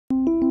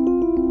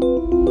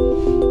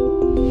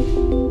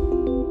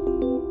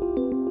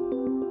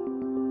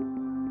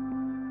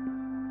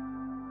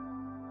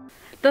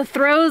The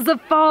throes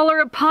of fall are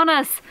upon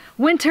us.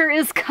 Winter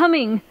is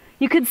coming.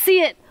 You could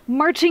see it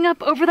marching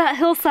up over that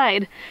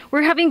hillside.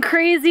 We're having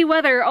crazy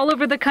weather all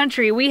over the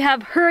country. We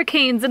have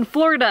hurricanes in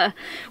Florida.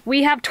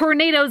 We have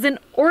tornadoes in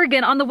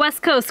Oregon on the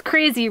West Coast.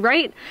 Crazy,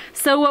 right?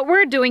 So what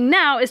we're doing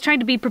now is trying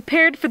to be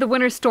prepared for the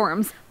winter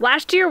storms.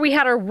 Last year we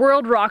had our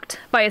world rocked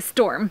by a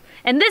storm,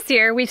 and this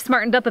year we've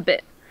smartened up a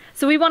bit.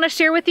 So we want to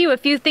share with you a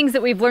few things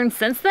that we've learned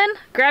since then.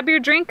 Grab your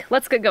drink,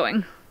 let's get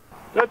going.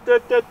 Da, da,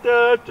 da,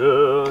 da,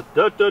 da,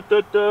 da, da,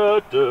 da, da,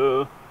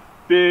 da.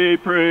 Be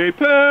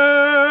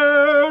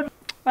prepared.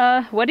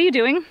 What are you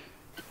doing?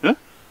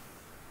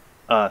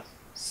 Huh?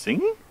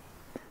 Singing?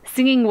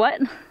 Singing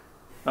what?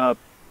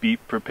 Be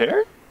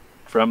prepared?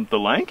 From The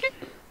Lion King?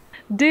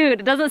 Dude,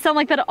 it doesn't sound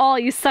like that at all.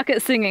 You suck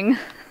at singing.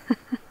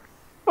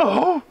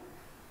 Oh!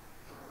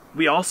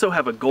 We also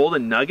have a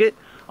golden nugget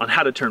on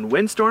how to turn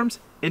windstorms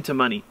into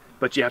money,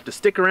 but you have to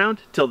stick around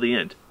till the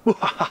end.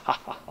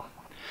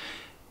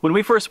 When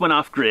we first went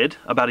off grid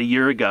about a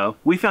year ago,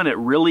 we found it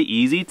really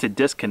easy to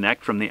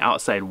disconnect from the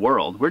outside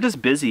world. We're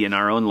just busy in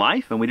our own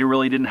life, and we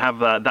really didn't have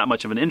that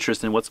much of an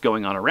interest in what's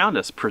going on around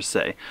us per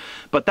se.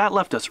 But that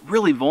left us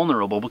really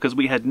vulnerable because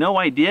we had no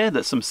idea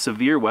that some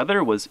severe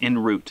weather was en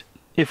route.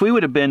 If we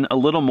would have been a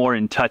little more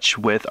in touch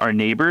with our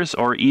neighbors,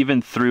 or even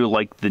through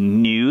like the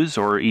news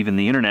or even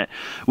the internet,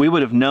 we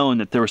would have known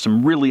that there were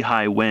some really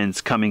high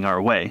winds coming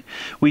our way.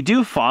 We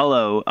do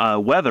follow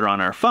weather on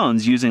our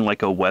phones using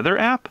like a weather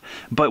app,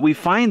 but we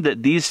find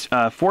that these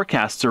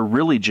forecasts are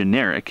really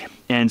generic,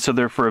 and so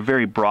they're for a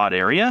very broad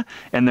area,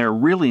 and they're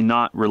really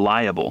not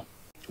reliable.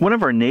 One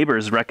of our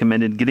neighbors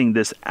recommended getting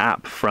this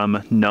app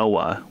from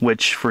NOAA,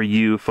 which for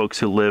you folks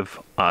who live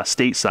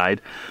stateside,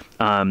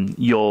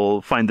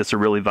 you'll find this a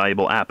really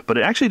valuable app. But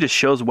it actually just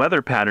shows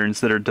weather patterns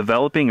that are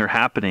developing or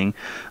happening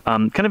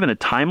kind of in a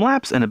time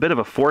lapse and a bit of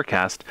a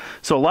forecast.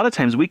 So a lot of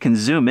times we can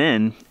zoom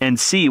in and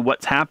see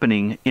what's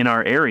happening in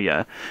our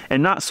area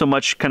and not so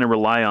much kind of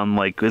rely on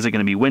like, is it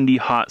going to be windy,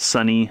 hot,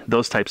 sunny,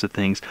 those types of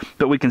things.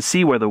 But we can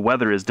see where the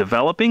weather is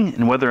developing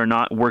and whether or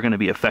not we're going to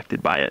be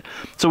affected by it.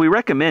 So we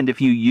recommend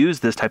if you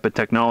use this type of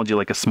technology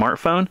like a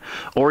smartphone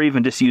or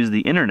even just use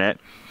the internet,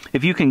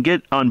 if you can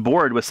get on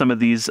board with some of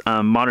these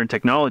modern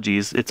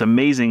technologies, it's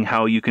amazing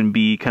how you can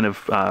be kind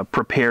of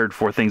prepared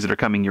for things that are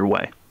coming your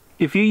way.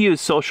 If you use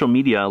social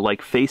media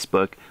like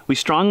Facebook, we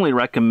strongly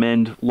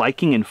recommend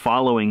liking and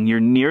following your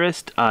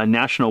nearest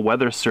National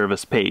Weather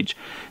Service page.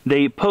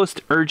 They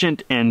post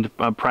urgent and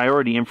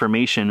priority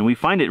information. We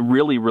find it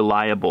really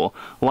reliable.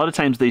 A lot of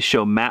times they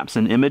show maps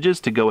and images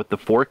to go with the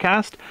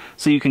forecast,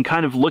 so you can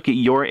kind of look at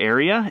your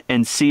area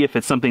and see if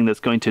it's something that's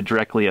going to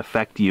directly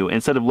affect you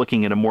instead of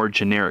looking at a more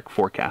generic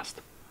forecast.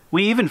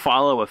 We even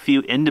follow a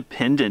few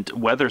independent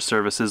weather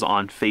services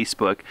on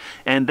Facebook,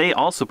 and they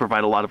also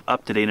provide a lot of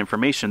up-to-date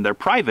information. They're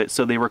private,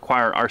 so they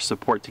require our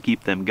support to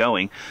keep them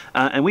going.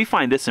 And we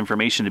find this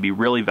information to be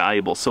really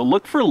valuable. So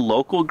look for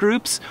local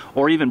groups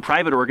or even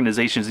private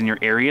organizations in your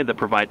area that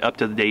provide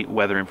up-to-date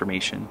weather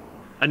information.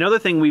 Another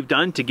thing we've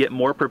done to get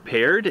more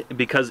prepared,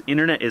 because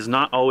internet is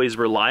not always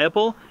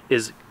reliable,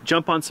 is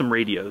jump on some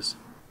radios.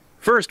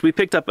 First, we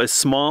picked up a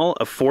small,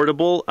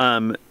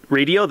 affordable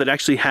radio that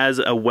actually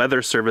has a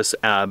weather service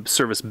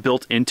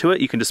built into it.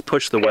 You can just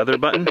push the weather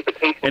button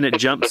and it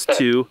jumps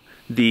to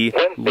the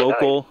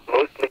local,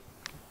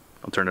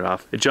 I'll turn it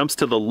off. It jumps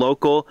to the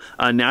local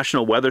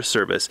National Weather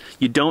Service.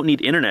 You don't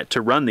need internet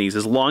to run these.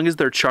 As long as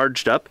they're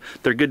charged up,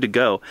 they're good to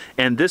go.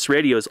 And this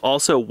radio is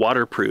also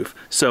waterproof,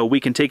 so we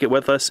can take it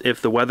with us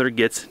if the weather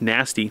gets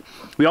nasty.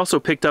 We also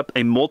picked up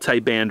a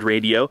multi-band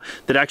radio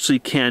that actually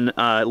can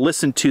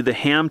listen to the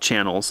ham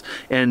channels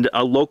and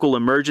a local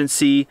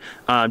emergency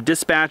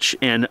dispatch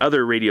and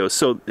other radios.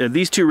 So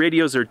these two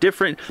radios are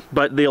different,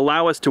 but they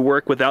allow us to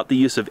work without the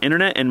use of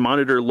internet and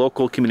monitor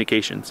local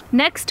communications.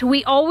 Next,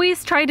 we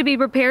always try to be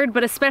prepared,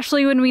 but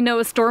especially when we know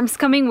a storm's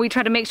coming, we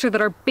try to make sure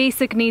that our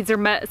basic needs are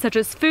met, such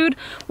as food,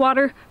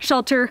 water,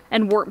 shelter,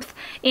 and warmth.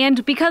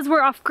 And because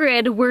we're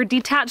off-grid, we're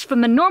detached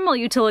from the normal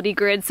utility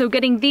grid, so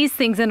getting these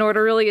things in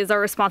order really is our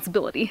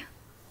responsibility.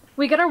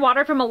 We get our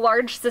water from a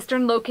large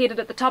cistern located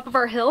at the top of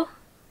our hill,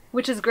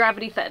 which is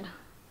gravity fed.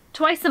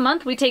 Twice a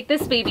month, we take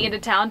this baby into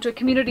town to a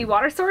community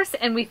water source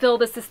and we fill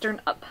the cistern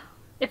up.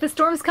 If a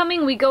storm's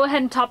coming, we go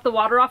ahead and top the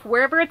water off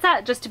wherever it's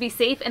at just to be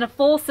safe, and a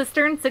full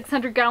cistern,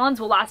 600 gallons,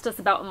 will last us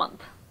about a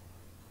month.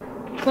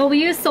 While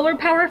we use solar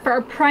power for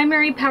our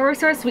primary power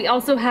source, we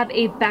also have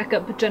a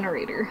backup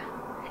generator.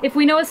 If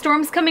we know a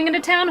storm's coming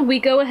into town, we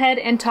go ahead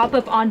and top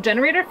up on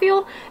generator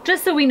fuel,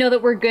 just so we know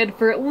that we're good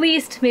for at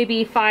least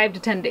maybe 5 to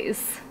 10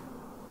 days.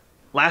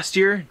 Last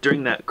year,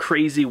 during that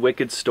crazy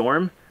wicked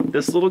storm,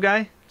 this little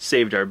guy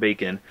saved our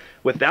bacon.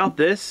 Without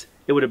this,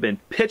 it would have been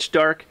pitch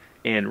dark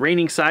and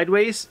raining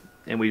sideways,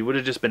 and we would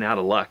have just been out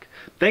of luck.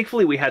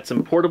 Thankfully, we had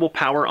some portable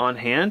power on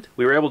hand.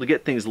 We were able to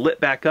get things lit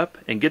back up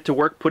and get to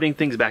work putting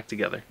things back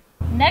together.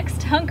 Next,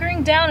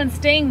 hunkering down and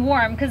staying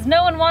warm, because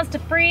no one wants to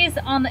freeze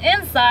on the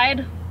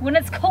inside when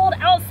it's cold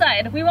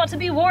outside. We want to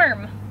be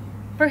warm.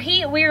 For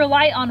heat, we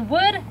rely on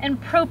wood and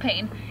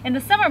propane. In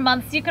the summer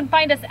months, you can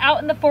find us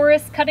out in the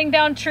forest, cutting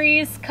down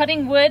trees,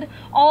 cutting wood,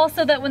 all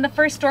so that when the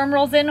first storm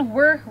rolls in,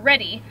 we're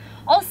ready.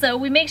 Also,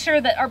 we make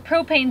sure that our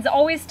propane's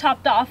always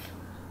topped off,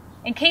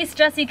 in case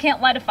Jesse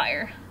can't light a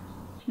fire.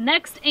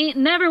 Next, ain't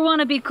never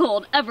wanna be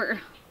cold,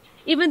 ever.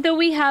 Even though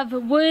we have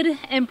wood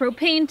and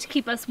propane to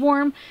keep us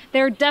warm,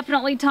 there are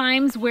definitely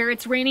times where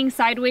it's raining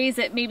sideways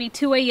at maybe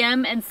 2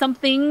 a.m. and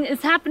something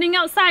is happening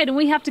outside and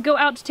we have to go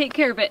out to take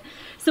care of it.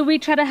 So we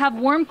try to have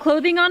warm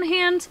clothing on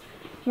hand,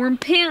 warm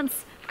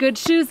pants, good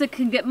shoes that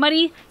can get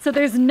muddy, so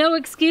there's no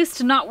excuse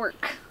to not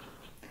work.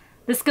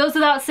 This goes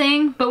without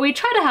saying, but we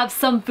try to have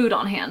some food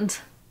on hand.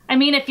 I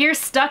mean, if you're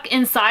stuck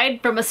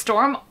inside from a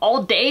storm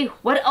all day,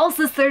 what else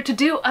is there to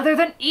do other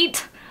than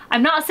eat?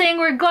 I'm not saying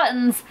we're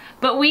gluttons,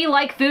 but we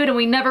like food and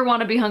we never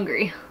want to be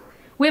hungry.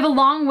 We have a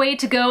long way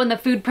to go in the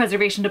food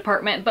preservation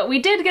department, but we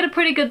did get a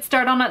pretty good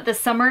start on it this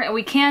summer and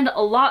we canned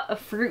a lot of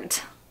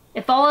fruit.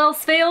 If all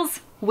else fails,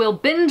 we'll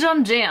binge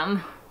on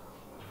jam.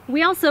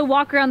 We also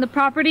walk around the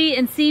property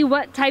and see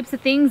what types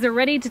of things are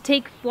ready to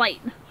take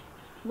flight.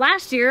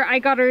 Last year, I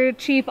got to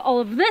retrieve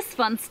all of this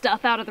fun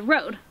stuff out of the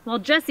road, while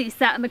Jesse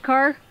sat in the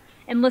car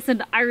and listened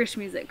to Irish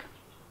music.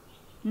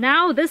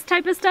 Now this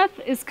type of stuff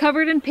is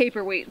covered in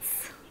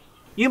paperweights.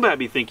 You might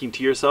be thinking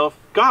to yourself,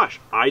 gosh,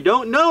 I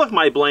don't know if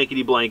my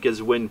blankety blank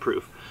is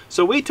windproof.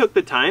 So we took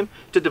the time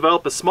to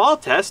develop a small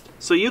test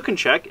so you can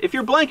check if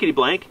your blankety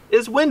blank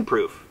is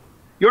windproof.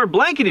 Your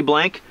blankety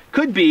blank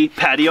could be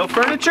patio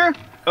furniture,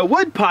 a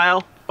wood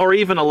pile, or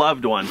even a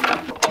loved one.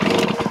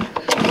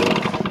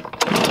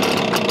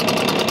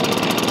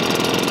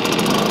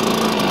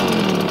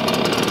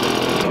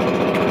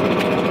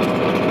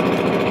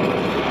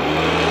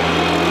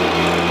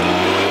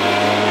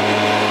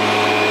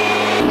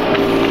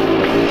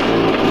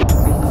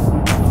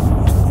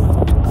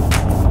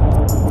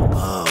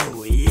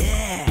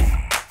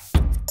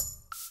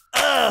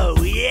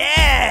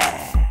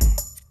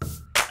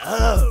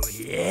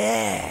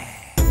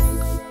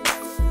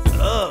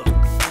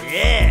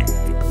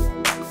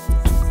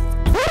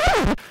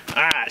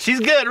 She's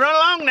good, run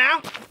along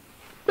now.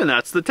 And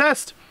that's the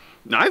test.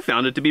 I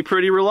found it to be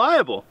pretty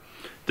reliable.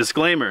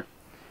 Disclaimer,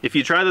 if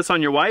you try this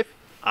on your wife,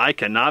 I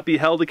cannot be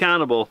held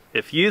accountable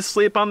if you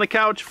sleep on the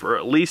couch for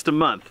at least a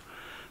month.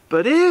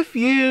 But if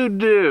you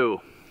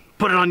do,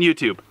 put it on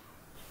YouTube.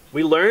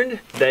 We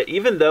learned that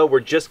even though we're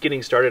just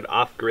getting started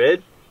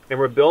off-grid and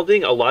we're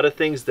building a lot of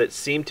things that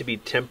seem to be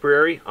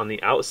temporary on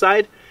the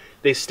outside,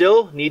 they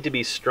still need to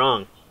be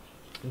strong.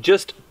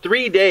 Just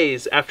 3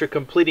 days after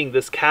completing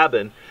this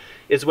cabin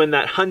is when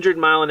that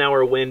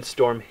 100-mile-an-hour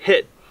windstorm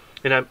hit,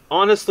 and I'm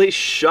honestly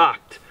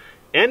shocked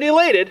and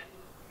elated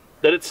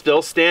that it's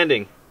still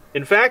standing.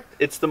 In fact,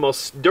 it's the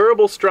most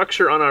durable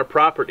structure on our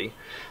property.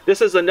 This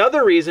is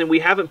another reason we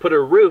haven't put a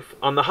roof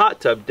on the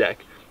hot tub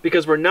deck,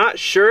 because we're not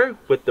sure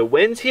with the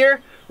winds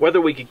here whether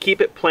we could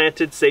keep it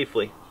planted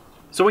safely.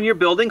 So when you're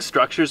building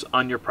structures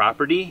on your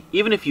property,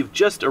 even if you've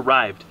just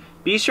arrived,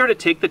 be sure to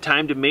take the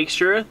time to make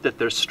sure that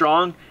they're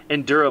strong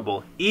and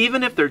durable,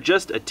 even if they're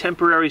just a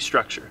temporary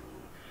structure.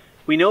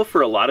 We know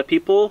for a lot of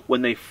people,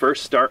 when they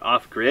first start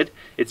off-grid,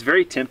 it's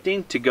very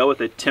tempting to go with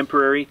a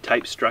temporary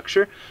type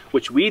structure,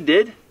 which we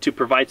did to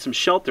provide some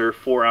shelter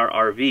for our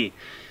RV.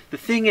 The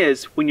thing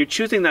is, when you're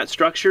choosing that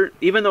structure,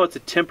 even though it's a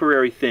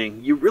temporary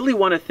thing, you really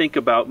want to think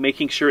about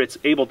making sure it's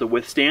able to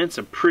withstand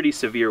some pretty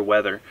severe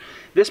weather.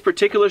 This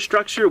particular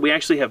structure, we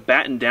actually have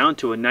battened down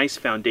to a nice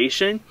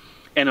foundation,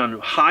 and on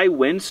high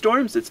wind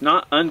storms, it's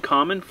not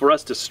uncommon for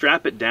us to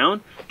strap it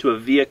down to a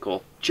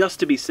vehicle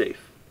just to be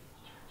safe.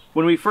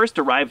 When we first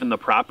arrived on the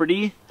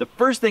property, the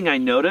first thing I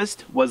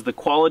noticed was the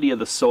quality of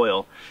the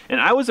soil,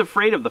 and I was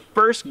afraid of the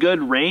first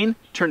good rain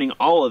turning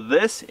all of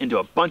this into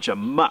a bunch of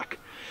muck.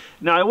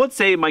 Now I would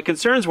say my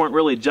concerns weren't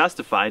really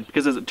justified,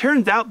 because as it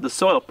turns out the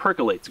soil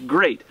percolates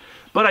great,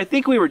 but I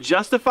think we were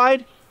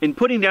justified in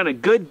putting down a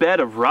good bed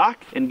of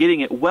rock and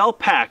getting it well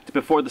packed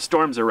before the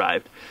storms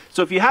arrived.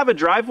 So if you have a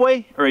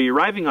driveway or you're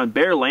arriving on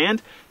bare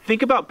land,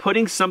 think about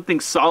putting something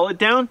solid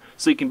down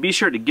so you can be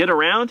sure to get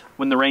around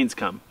when the rains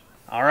come.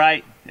 All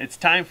right, it's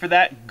time for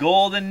that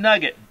golden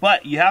nugget,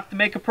 but you have to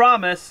make a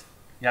promise.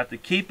 You have to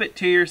keep it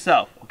to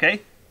yourself,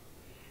 okay?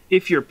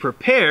 If you're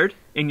prepared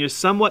and you're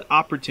somewhat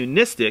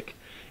opportunistic,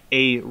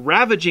 a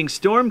ravaging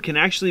storm can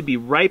actually be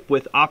ripe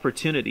with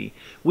opportunity.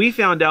 We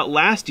found out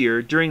last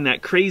year during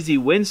that crazy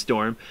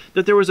windstorm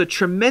that there was a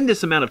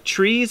tremendous amount of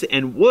trees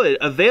and wood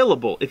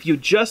available if you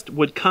just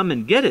would come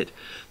and get it.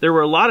 There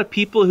were a lot of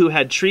people who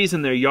had trees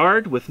in their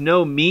yard with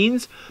no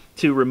means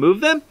to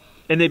remove them,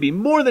 and they'd be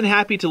more than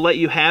happy to let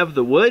you have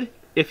the wood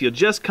if you'll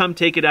just come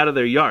take it out of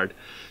their yard.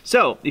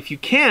 So, if you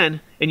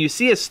can, and you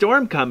see a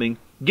storm coming,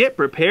 get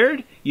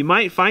prepared. You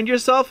might find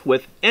yourself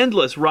with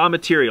endless raw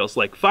materials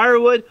like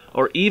firewood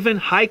or even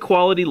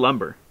high-quality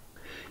lumber.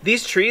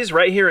 These trees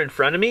right here in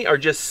front of me are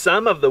just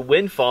some of the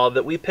windfall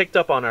that we picked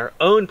up on our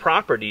own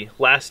property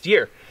last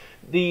year.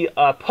 The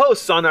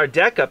posts on our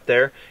deck up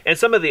there and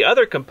some of the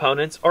other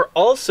components are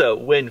also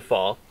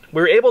windfall.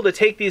 We were able to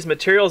take these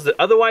materials that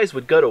otherwise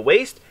would go to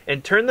waste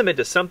and turn them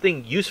into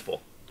something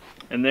useful.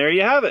 And there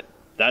you have it.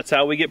 That's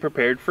how we get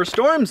prepared for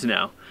storms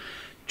now.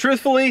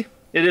 Truthfully,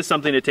 it is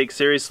something to take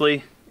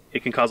seriously.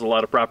 It can cause a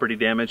lot of property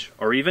damage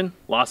or even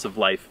loss of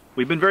life.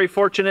 We've been very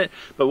fortunate,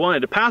 but wanted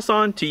to pass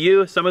on to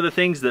you some of the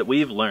things that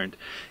we've learned.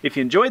 If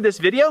you enjoyed this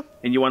video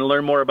and you want to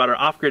learn more about our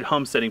off-grid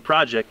homesteading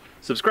project,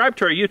 subscribe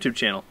to our YouTube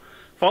channel.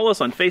 Follow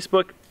us on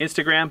Facebook,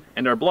 Instagram,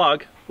 and our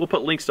blog. We'll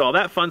put links to all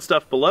that fun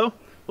stuff below.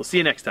 We'll see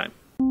you next time.